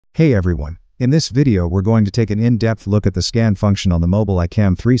Hey everyone, in this video we're going to take an in-depth look at the scan function on the mobile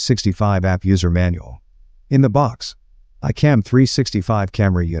iCam365 app user manual. In the box, iCam365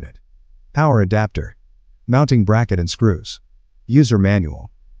 camera unit, power adapter, mounting bracket and screws, user manual,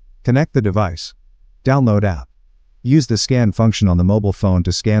 connect the device, download app. Use the scan function on the mobile phone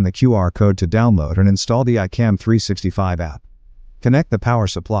to scan the QR code to download and install the iCam365 app. Connect the power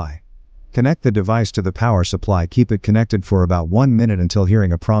supply. Connect the device to the power supply. Keep it connected for about 1 minute until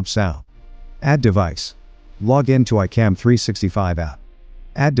hearing a prompt sound. Add device. Log in to iCam365 app.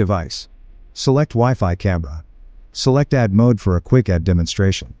 Add device. Select Wi-Fi camera. Select add mode for a quick add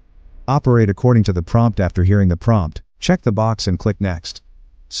demonstration. Operate according to the prompt. After hearing the prompt, check the box and click next.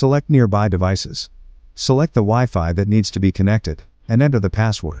 Select nearby devices. Select the Wi-Fi that needs to be connected, and enter the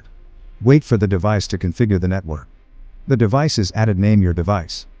password. Wait for the device to configure the network. The device is added. Name your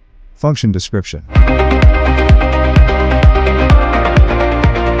device. Function description.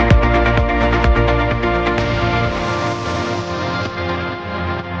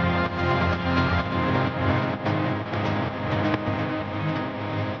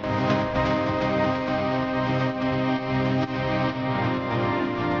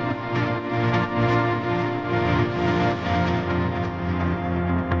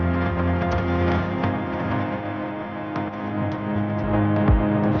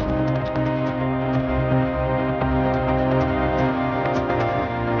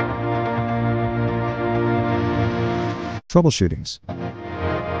 Troubleshootings.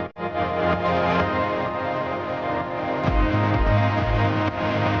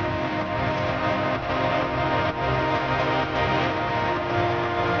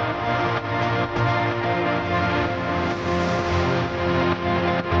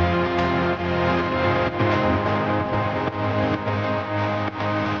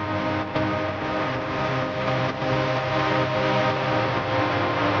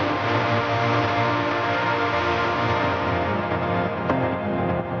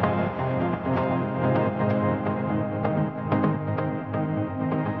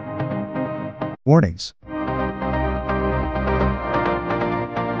 Warnings.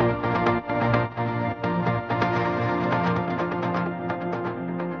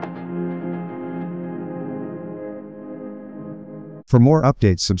 For more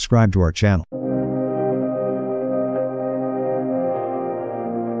updates, subscribe to our channel.